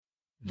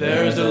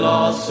There's a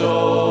lost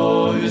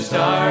soul who's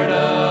tired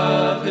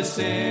of his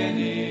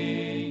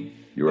sinning.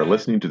 You are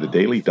listening to the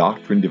Daily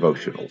Doctrine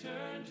Devotional.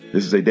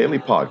 This is a daily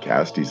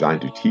podcast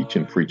designed to teach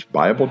and preach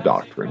Bible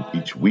doctrine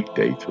each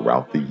weekday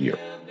throughout the year.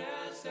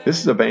 This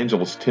is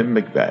Evangelist Tim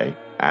McVeigh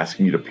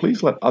asking you to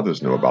please let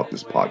others know about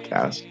this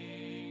podcast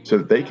so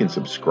that they can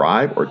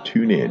subscribe or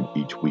tune in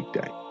each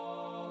weekday.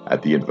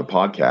 At the end of the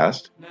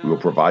podcast, we will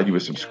provide you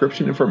with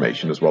subscription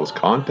information as well as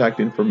contact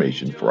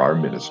information for our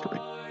ministry.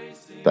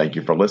 Thank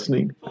you for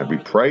listening, and we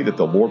pray that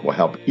the Lord will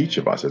help each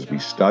of us as we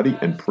study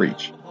and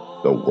preach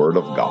the Word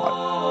of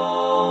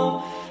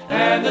God.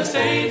 And the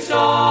saints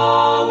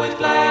all with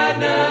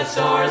gladness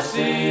are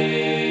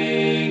singing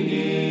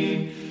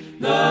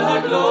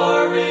the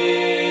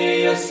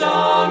glorious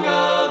song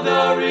of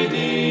the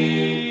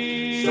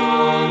redeemed,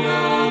 song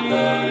of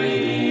the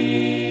redeemed.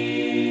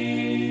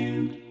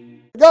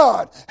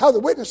 God, how the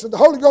witness of the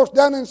Holy Ghost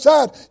down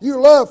inside,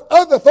 you love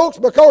other folks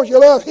because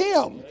you love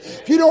Him.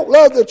 If you don't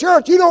love the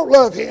church, you don't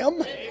love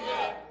Him.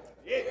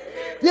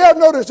 If you have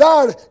no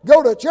desire to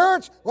go to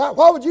church, why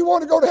would you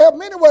want to go to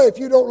heaven anyway if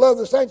you don't love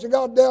the saints of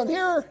God down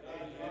here?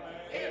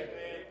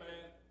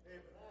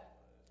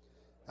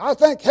 I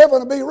think heaven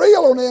will be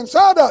real on the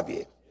inside of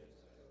you.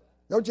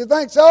 Don't you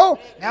think so?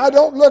 Now,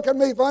 don't look at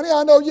me funny.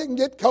 I know you can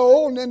get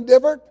cold and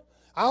indifferent.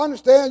 I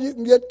understand you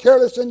can get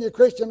careless in your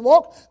Christian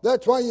walk.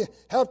 That's why you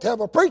have to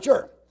have a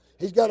preacher.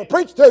 He's got to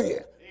preach to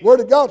you. Word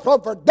of God's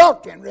for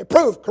doctrine,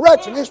 reproof,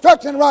 correction,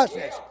 instruction in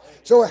righteousness.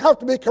 So it has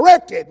to be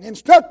corrected and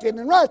instructed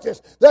in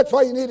righteousness. That's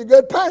why you need a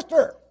good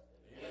pastor.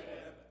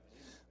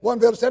 One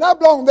fellow said, I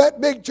belong to that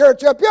big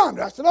church up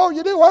yonder. I said, oh,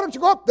 you do? Why don't you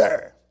go up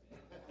there?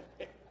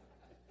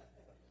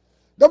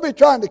 Don't be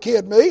trying to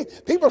kid me.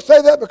 People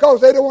say that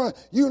because they don't want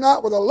to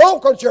unite with a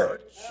local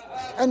church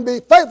and be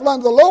faithful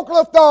under the local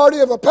authority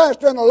of a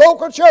pastor in a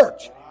local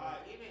church.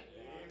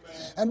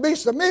 And be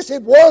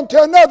submissive one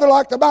to another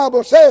like the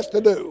Bible says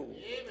to do.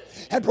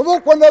 And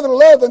provoke one another to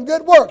love and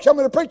good works. You want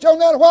me to preach on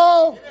that a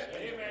while?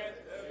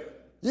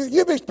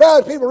 You'd be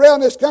surprised people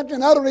around this country,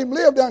 and I don't even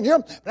live down here,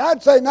 but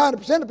I'd say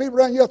 90% of people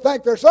around here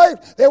think they're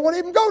saved. They won't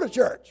even go to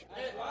church.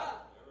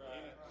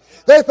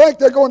 They think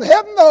they're going to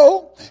heaven,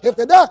 though, if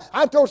they die.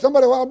 I told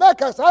somebody a while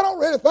back, I said, I don't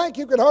really think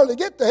you could hardly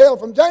get to hell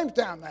from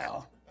Jamestown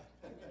now.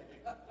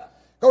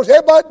 Because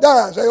everybody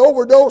dies. They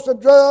overdose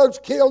of drugs,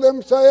 kill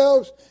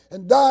themselves,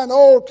 and die in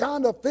all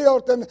kind of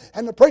filth.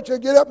 And the preacher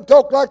get up and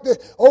talk like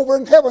this over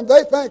in heaven.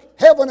 They think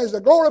heaven is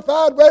a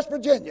glorified West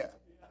Virginia.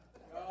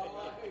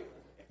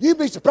 You'd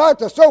be surprised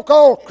the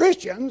so-called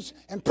Christians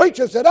and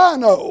preachers that I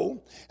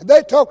know, and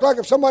they talk like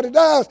if somebody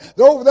dies,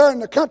 they're over there in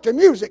the country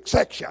music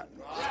section.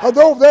 Or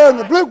they're over there in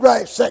the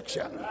bluegrass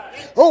section.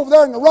 Over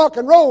there in the rock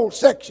and roll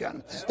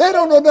section. They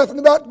don't know nothing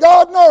about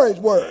God nor His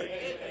Word.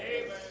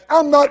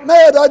 I'm not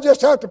mad, I just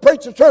have to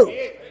preach the truth.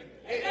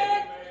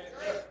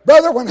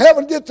 Brother, when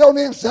heaven gets on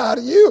the inside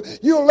of you,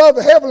 you'll love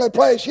a heavenly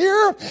place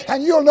here,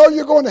 and you'll know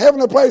you're going to a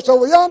heavenly place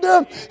over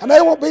yonder, and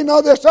there won't be none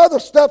of this other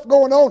stuff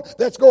going on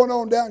that's going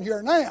on down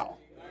here now.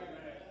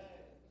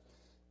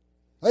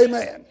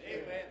 Amen.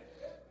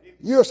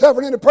 You're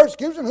suffering any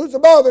persecution, who's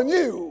bothering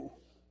you?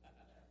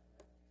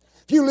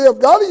 If you live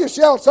godly, you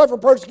shall suffer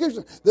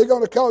persecution. They're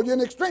going to call you an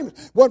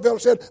extremist. One fellow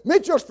said,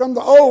 Mitchell's from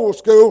the old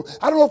school.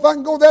 I don't know if I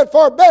can go that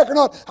far back or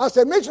not. I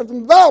said, Mitchell's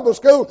from the Bible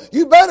school.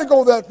 You better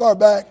go that far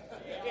back.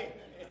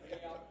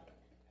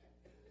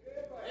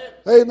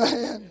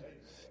 Amen.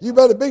 You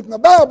better be from the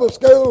Bible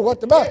school. What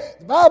the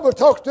Bible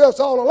talks to us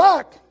all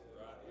alike.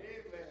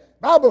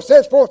 The Bible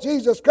sets forth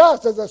Jesus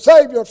Christ as a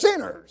Savior of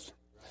sinners.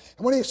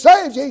 When He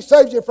saves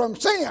you from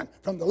sin,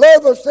 from the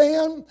love of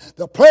sin,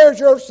 the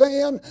pleasure of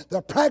sin, the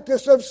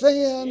practice of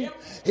sin.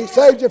 He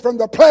saves you from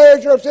the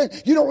pleasure of sin.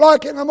 You don't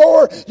like it no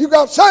more. You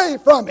got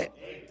saved from it.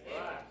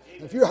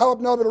 If you're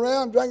hobnobbing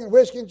around, drinking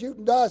whiskey and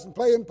shooting dice and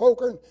playing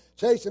poker and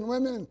chasing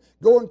women and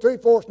going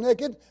 3/4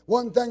 naked,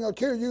 one thing will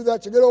cure you.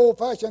 That's a good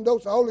old-fashioned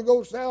dose of Holy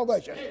Ghost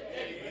salvation.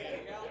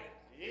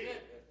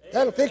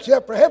 That'll fix you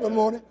up for heaven,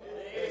 won't it?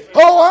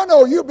 Oh, I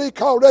know, you'll be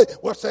called.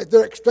 Well, say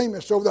they're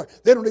extremists over there.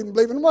 They don't even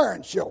believe in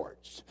wearing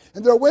shorts.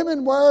 And their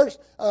women wears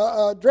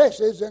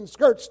dresses and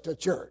skirts to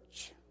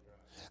church.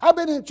 I've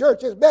been in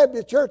churches,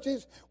 Baptist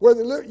churches,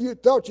 where you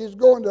thought you was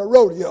going to a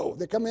rodeo.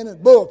 They come in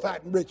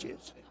bullfighting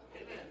breeches.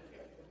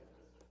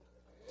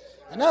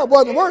 And that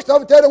wasn't the worst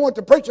of it. They don't want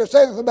the preacher to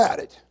say anything about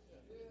it.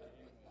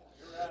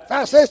 If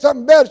I say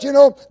something about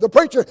it, the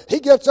preacher, he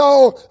gets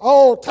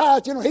all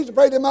tight. He's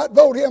afraid they might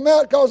vote him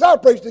out because I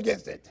preached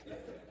against it.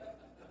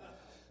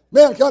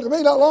 Man come to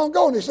me not long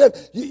ago and he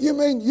said, you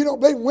mean you don't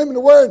believe in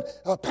women wearing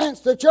pants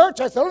to church?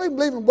 I said, I don't even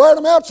believe in wearing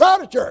them outside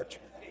of church.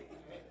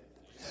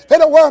 If they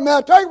don't wear them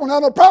out there, we'll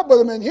have no problem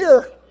with them in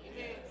here.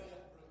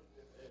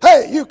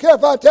 Hey, you care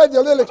if I tell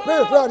you a little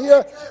experience right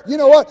here? You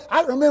know what?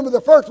 I remember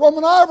the first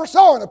woman I ever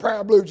saw in a pair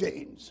of blue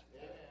jeans.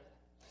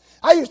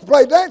 I used to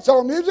play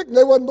dancehall music, and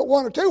there wasn't but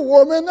one or two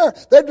wore them in there.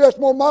 They dressed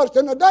more modest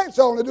than the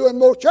dancehall they do in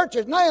most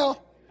churches now.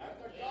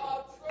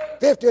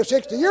 50 or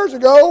 60 years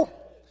ago.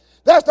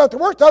 That's not the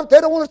worst of it. They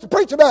don't want us to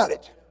preach about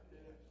it.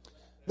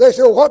 They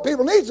say, well, what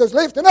people need is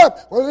lifting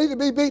up. Well, they need to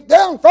be beat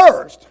down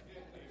first.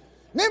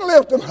 Then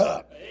lift them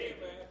up.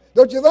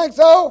 Don't you think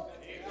so?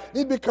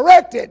 Need to be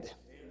corrected.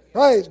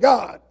 Praise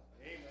God.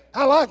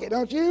 I like it,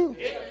 don't you?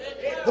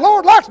 The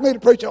Lord likes me to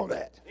preach on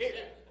that.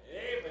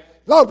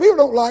 A lot of people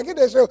don't like it.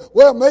 They say,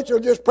 well, Mitchell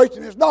just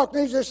preaching his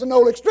doctrine. He's just an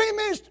old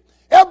extremist.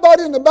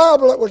 Everybody in the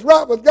Bible that was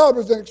right with God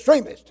was an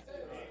extremist.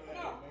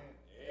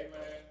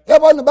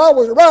 Everybody in the Bible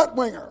was a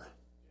right-winger.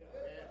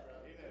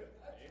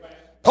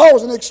 Paul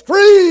was an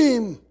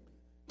extreme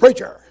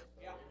preacher.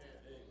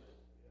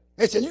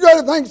 They said, you got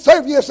anything to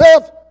say for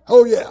yourself?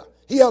 Oh, yeah.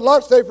 He had a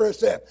lot to say for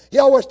himself. He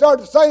always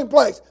started the same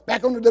place,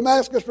 back on the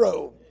Damascus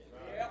Road.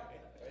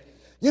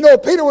 You know,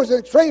 Peter was an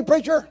extreme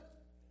preacher.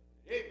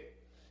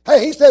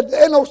 Hey, he said,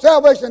 there ain't no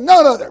salvation in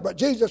none other but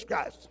Jesus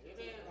Christ.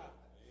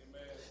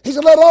 He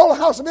said, let all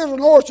the house of Israel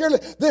know surely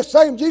this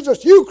same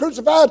Jesus you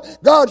crucified,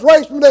 God's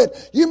raised from the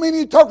dead. You mean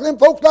he talked to them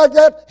folks like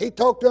that? He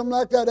talked to them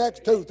like that,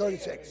 Acts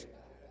 2:36.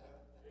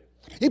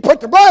 He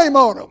put the blame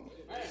on them.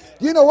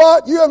 You know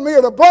what? You and me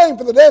are to blame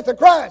for the death of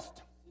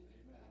Christ.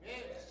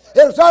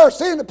 It was our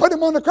sin that put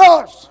him on the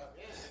cross.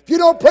 If you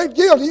don't plead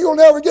guilty, you'll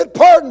never get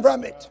pardon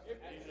from it.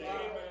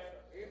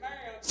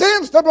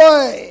 Sin's to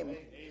blame.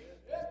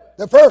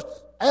 The first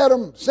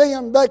Adam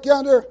sinned back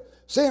yonder.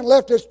 Sin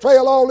left its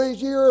trail all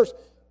these years.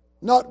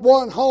 Not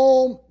one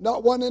home,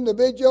 not one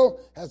individual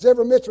has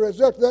ever missed the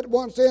result of that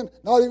one sin,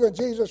 not even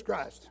Jesus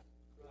Christ.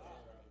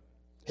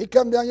 He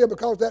come down here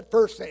because of that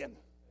first sin.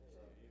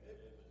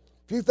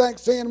 If you think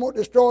sin won't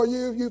destroy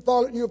you, you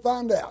follow it, you'll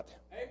find out.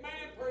 Amen,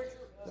 preacher.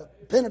 The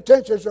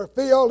penitentiaries are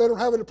filled. They don't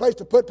have any place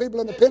to put people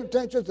in the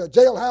penitentiaries, the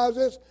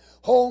jailhouses.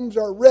 Homes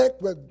are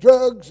wrecked with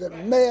drugs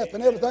and meth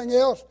and everything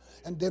else.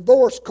 And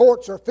divorce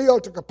courts are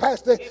filled to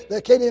capacity. They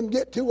can't even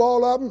get to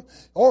all of them.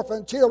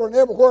 Orphan children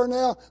everywhere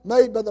now,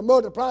 made by the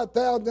multiplied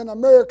thousands in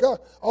America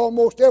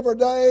almost every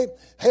day.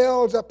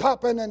 Hell's a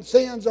popping and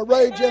sins are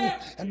raging.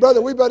 And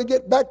brother, we better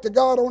get back to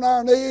God on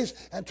our knees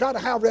and try to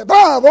have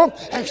revival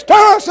and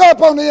stir us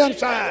up on the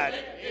inside.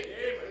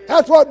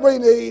 That's what we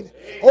need.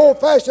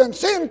 Old-fashioned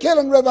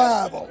sin-killing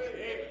revival.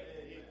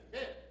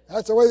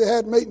 That's the way they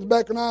had meetings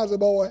back when I was a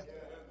boy.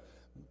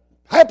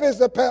 Happy is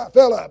the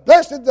fellow,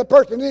 blessed is the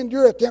person that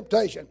endureth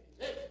temptation.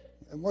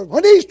 And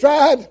when he's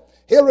tried,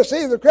 he'll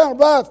receive the crown of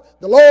life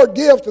the Lord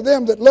gives to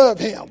them that love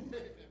him.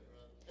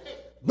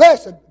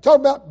 Blessed, talk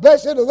about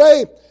blessed are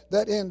they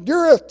that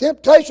endureth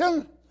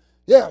temptation.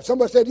 Yeah,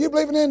 somebody said, you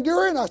believe in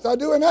enduring? I said, I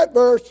do in that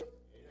verse.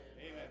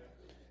 Amen.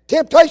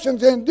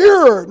 Temptation's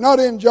endured, not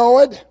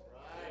enjoyed.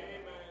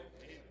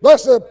 Right.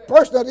 Blessed is the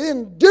person that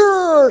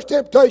endures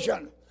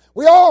temptation.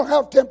 We all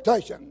have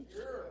temptation.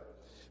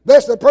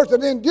 Blessed the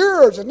person that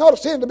endures. It's not a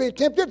sin to be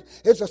tempted.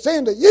 It's a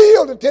sin to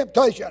yield to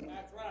temptation.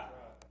 That's right.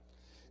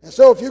 And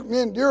so if you can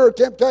endure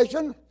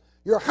temptation,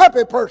 you're a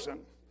happy person.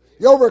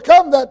 You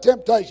overcome that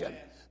temptation.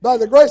 By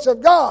the grace of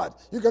God,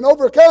 you can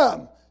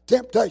overcome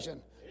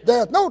temptation.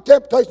 There is no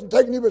temptation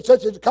taking you but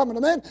such as is common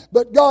to man,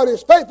 but God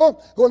is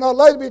faithful, who will not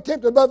allow you to be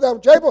tempted above that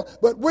which you're able,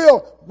 but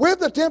will, with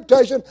the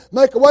temptation,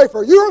 make a way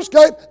for your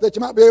escape that you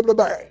might be able to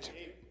bear it.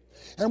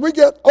 And we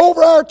get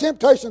over our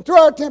temptation, through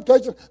our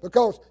temptation,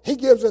 because he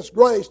gives us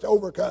grace to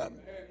overcome.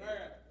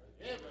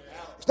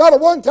 It's not a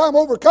one-time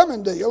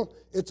overcoming deal.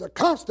 It's a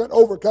constant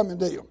overcoming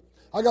deal.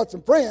 I got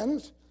some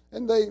friends,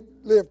 and they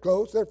live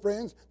close. They're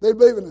friends. They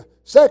believe in a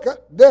second,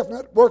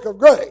 definite work of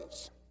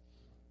grace.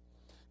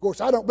 Of course,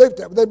 I don't believe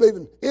that, but they believe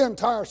in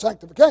entire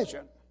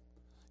sanctification.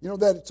 You know,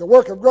 that it's a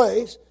work of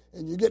grace,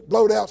 and you get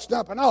blowed out,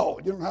 stumping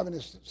all. You don't have any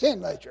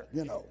sin nature,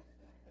 you know.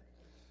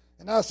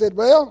 And I said,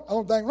 well, the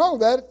only thing wrong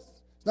with that,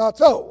 it's not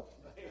so.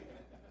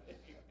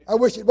 I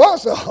wish it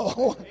was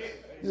so.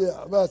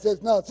 Yeah, but I said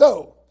it's not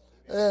so.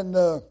 And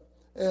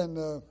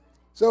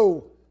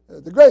so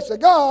the grace of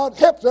God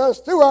helps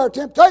us through our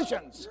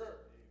temptations.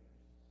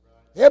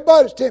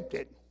 Everybody's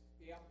tempted.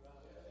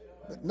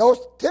 But no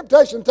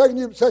temptation taking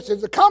you such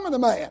as the common to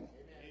man.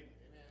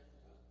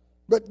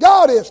 But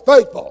God is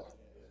faithful.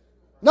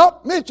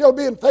 Not Mitchell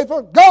being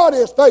faithful. God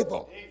is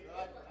faithful.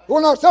 We're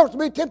not supposed to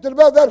be tempted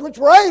above that which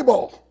we're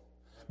able,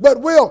 but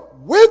will,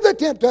 with the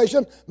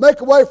temptation,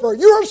 make a way for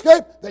your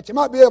escape that you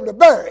might be able to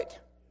bear it.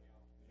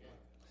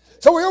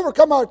 So we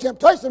overcome our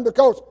temptation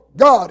because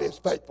God is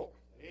faithful.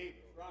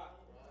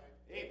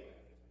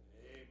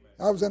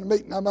 I was in a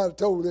meeting, I might have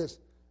told this,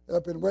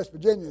 up in West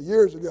Virginia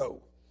years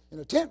ago, in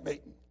a tent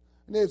meeting.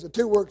 And there's a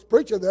two-works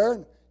preacher there,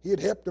 and he had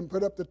helped him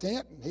put up the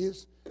tent, and he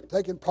was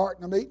taking part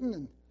in the meeting.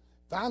 And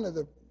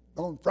finally,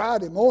 on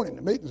Friday morning,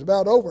 the meeting's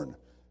about over, and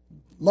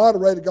the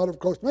moderator got up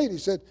close to me, and he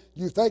said,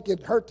 "Do you think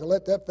it'd hurt to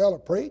let that fella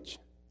preach?"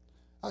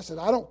 I said,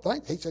 "I don't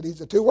think." He said, "He's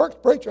a two-works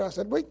preacher." I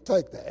said, "We can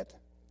take that."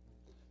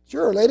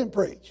 "Sure, let him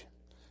preach."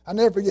 I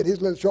never forget, he's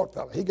a little short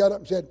fella. He got up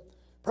and said,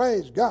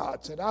 "Praise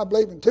God." Said, "I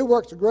believe in two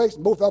works of grace,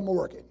 and both of them are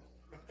working."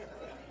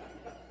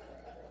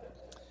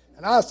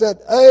 And I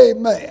said,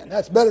 "Amen.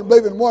 That's better than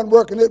believing one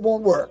work and it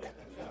won't work."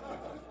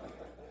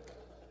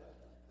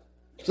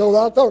 So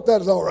I thought that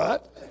was all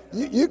right.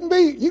 You can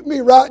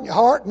be right in your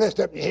heart, messed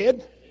up in your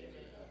head.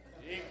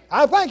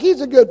 I think he's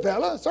a good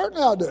fella.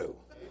 Certainly I do.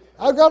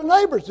 I've got a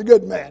neighbor that's a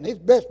good man. He's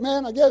the best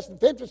man, I guess, in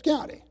Fentress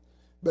County.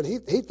 But he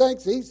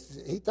thinks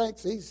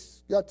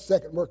he's got the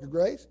second work of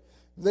grace.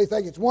 They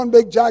think it's one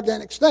big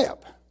gigantic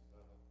step.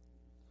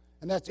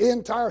 And that's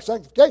entire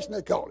sanctification,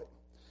 they call it.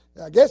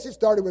 Now, I guess it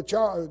started with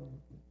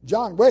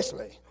John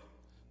Wesley.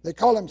 They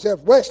call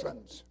themselves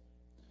Wesleyans.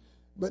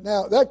 But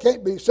now that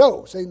can't be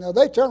so. See, now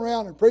they turn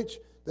around and preach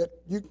that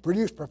you can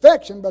produce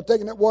perfection by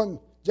taking that one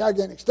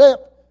gigantic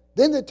step.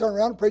 Then they turn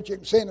around and preach you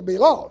can sin and be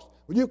lost.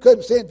 Well, you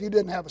couldn't sin if you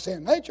didn't have a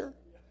sin nature.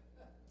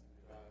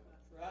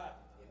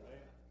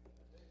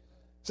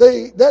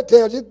 See, that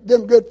tells you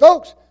them good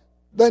folks,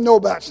 they know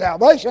about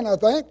salvation, I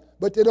think,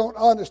 but they don't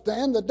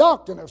understand the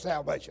doctrine of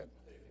salvation.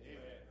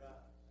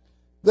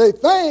 They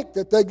think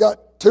that they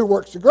got two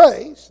works of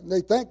grace, and they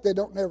think they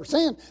don't never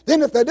sin.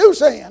 Then if they do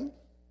sin,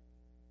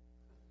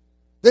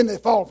 then they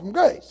fall from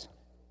grace.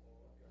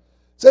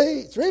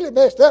 See, it's really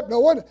messed up. No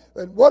wonder.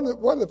 And one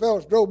of the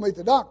fellows drove me to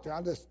the doctor.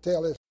 I'll just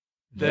tell this.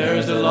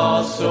 There's a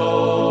lost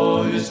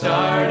soul who's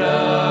tired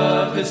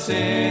of his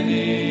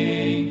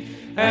sinning,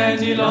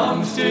 and he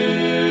longs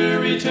to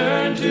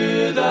return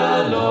to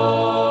the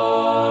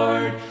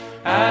Lord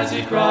as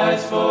he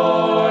cries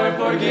for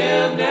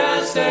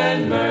forgiveness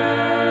and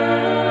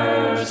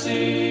mercy.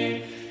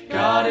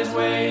 God is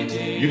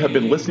waiting. You have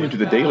been listening to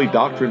the Daily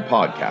Doctrine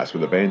Podcast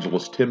with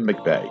Evangelist Tim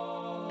McVeigh.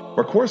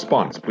 For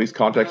correspondence, please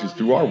contact us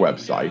through our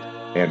website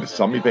and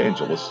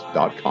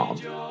someevangelists.com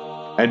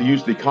and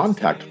use the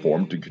contact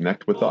form to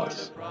connect with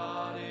us.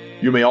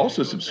 You may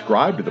also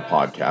subscribe to the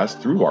podcast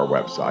through our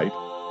website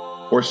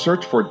or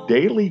search for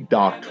Daily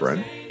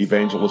Doctrine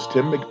Evangelist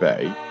Tim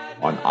McVeigh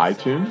on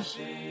iTunes,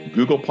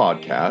 Google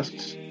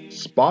Podcasts,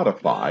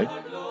 Spotify,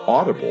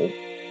 Audible,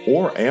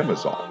 or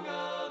Amazon.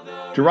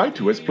 To write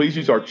to us, please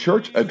use our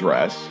church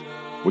address,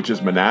 which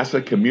is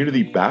Manasseh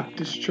Community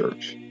Baptist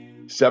Church,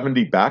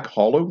 70 Back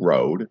Hollow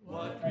Road,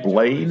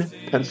 Blaine,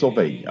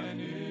 Pennsylvania,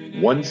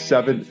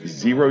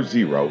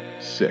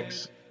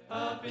 17006.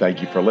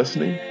 Thank you for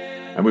listening,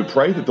 and we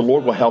pray that the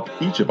Lord will help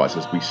each of us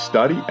as we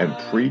study and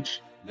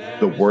preach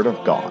the Word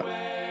of God.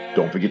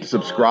 Don't forget to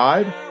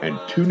subscribe and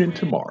tune in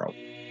tomorrow.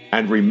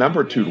 And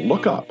remember to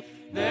look up,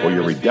 for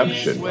your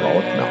redemption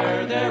draweth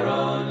nigh. There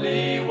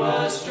only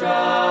was strife.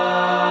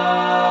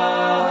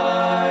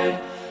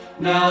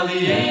 Now the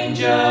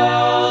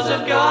angels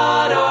of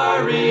God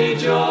are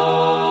rejoicing,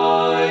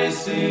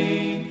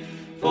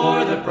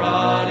 for the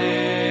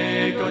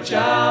prodigal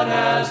child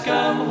has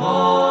come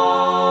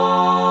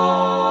home,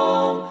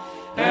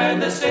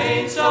 and the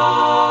saints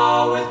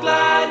all with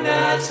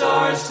gladness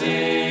are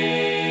singing.